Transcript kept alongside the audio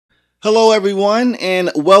Hello everyone and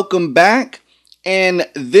welcome back. In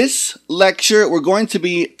this lecture we're going to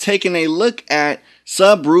be taking a look at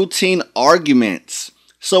subroutine arguments.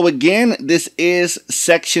 So again, this is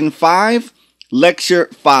section 5, lecture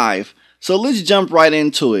 5. So let's jump right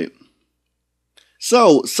into it.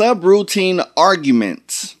 So subroutine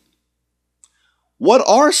arguments. What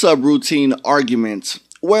are subroutine arguments?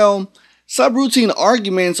 Well, subroutine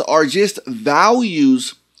arguments are just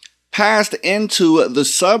values passed into the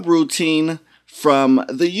subroutine from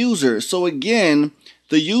the user. So again,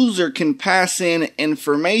 the user can pass in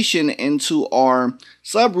information into our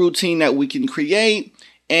subroutine that we can create,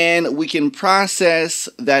 and we can process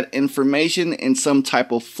that information in some type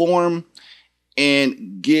of form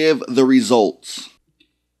and give the results.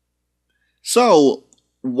 So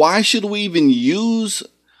why should we even use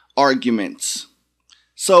arguments?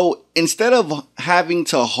 So instead of having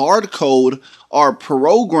to hard code our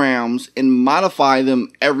programs and modify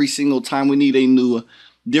them every single time we need a new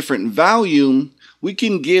different value, we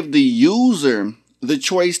can give the user the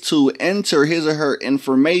choice to enter his or her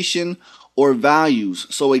information or values.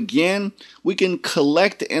 So again, we can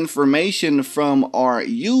collect information from our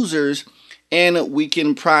users and we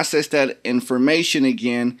can process that information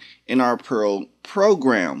again in our Perl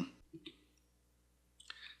program.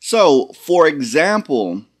 So, for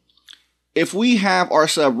example, if we have our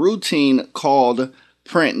subroutine called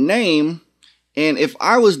print name, and if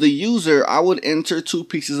I was the user, I would enter two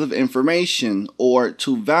pieces of information or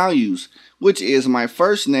two values, which is my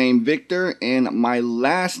first name, Victor, and my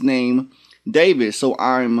last name, David. So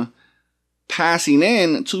I'm passing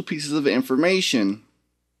in two pieces of information.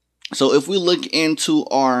 So if we look into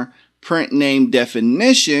our print name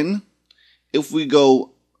definition, if we go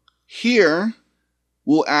here,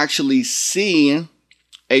 we'll actually see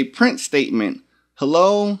a print statement.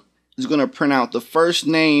 Hello is going to print out the first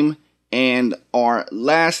name and our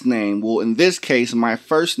last name. Well, in this case, my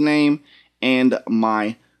first name and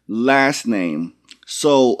my last name.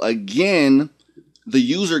 So again, the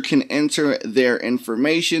user can enter their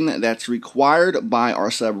information that's required by our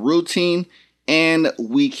subroutine, and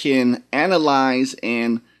we can analyze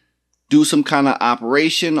and do some kind of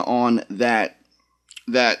operation on that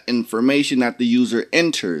information that the user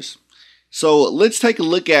enters. So let's take a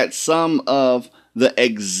look at some of the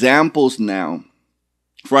examples now,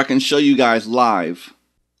 before I can show you guys live.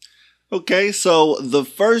 Okay, so the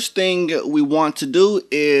first thing we want to do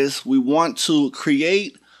is we want to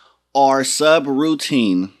create our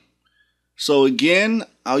subroutine. So again,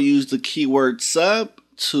 I'll use the keyword sub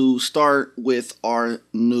to start with our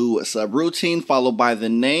new subroutine, followed by the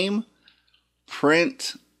name,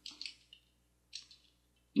 print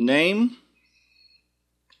name.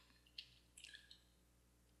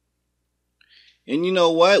 And you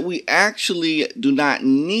know what? We actually do not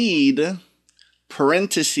need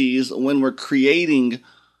parentheses when we're creating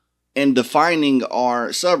and defining our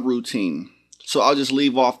subroutine. So I'll just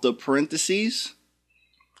leave off the parentheses.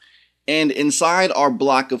 And inside our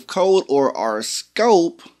block of code or our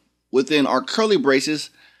scope, within our curly braces,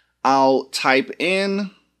 I'll type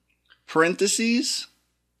in parentheses.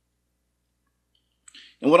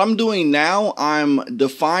 And what I'm doing now, I'm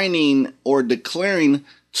defining or declaring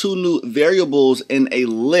two new variables in a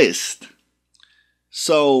list.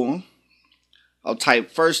 So I'll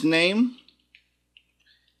type first name,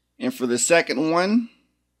 and for the second one,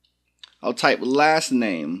 I'll type last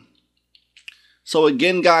name. So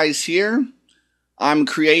again, guys, here I'm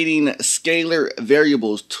creating scalar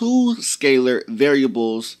variables, two scalar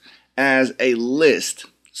variables as a list.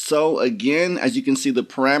 So again, as you can see, the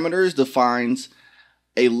parameters defines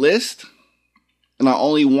a list, and I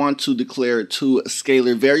only want to declare two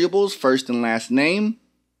scalar variables, first and last name.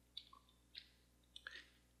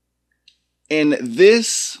 And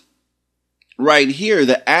this right here,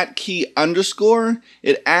 the @key underscore,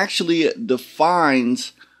 it actually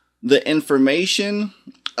defines the information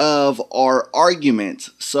of our argument.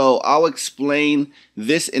 So I'll explain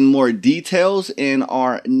this in more details in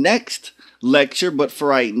our next lecture, but for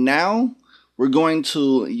right now, we're going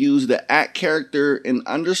to use the @ character and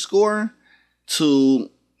underscore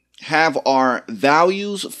to have our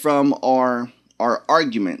values from our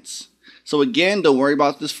arguments. So again, don't worry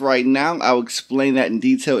about this for right now. I'll explain that in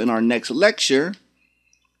detail in our next lecture.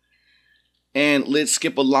 And let's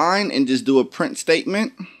skip a line and just do a print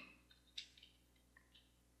statement.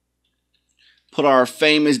 Put our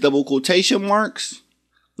famous double quotation marks.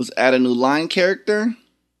 Let's add a new line character.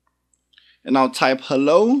 And I'll type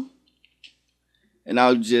hello. And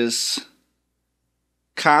I'll just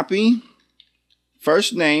copy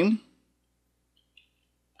first name.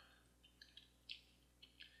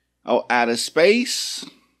 I'll add a space.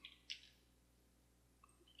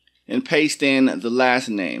 and paste in the last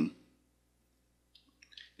name.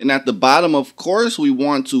 And at the bottom, of course, we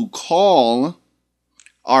want to call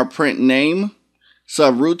our print name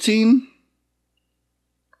subroutine.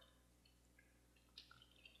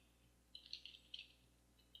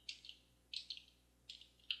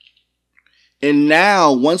 And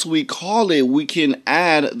now, once we call it, we can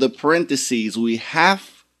add the parentheses. We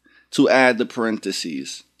have to add the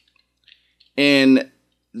parentheses. And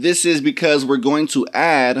this is because we're going to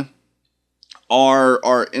add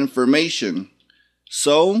our information.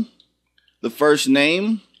 So, the first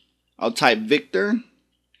name, I'll type Victor.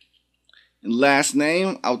 And last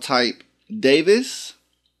name, I'll type Davis.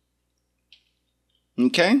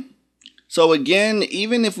 Okay? So again,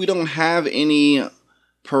 even if we don't have any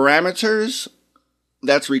parameters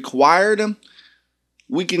that's required,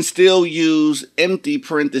 we can still use empty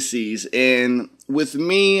parentheses. And with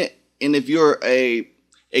me, and if you're a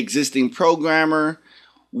existing programmer,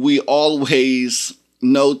 we always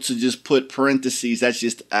know to just put parentheses. That's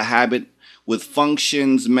just a habit with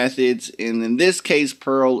functions, methods, and in this case,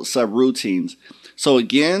 Perl subroutines. So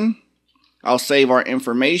again, I'll save our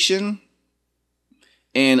information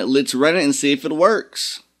and let's run it and see if it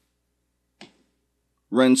works.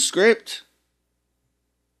 Run script.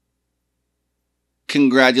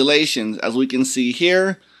 Congratulations. As we can see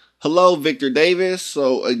here, hello, Victor Davis.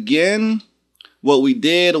 So again, what we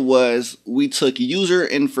did was we took user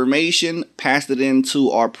information, passed it into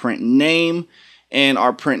our print name, and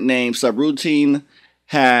our print name subroutine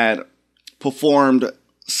had performed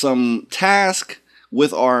some task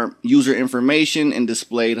with our user information and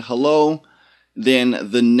displayed hello, then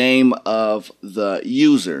the name of the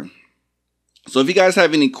user. So if you guys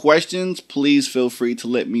have any questions, please feel free to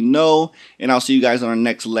let me know, and I'll see you guys on our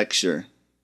next lecture.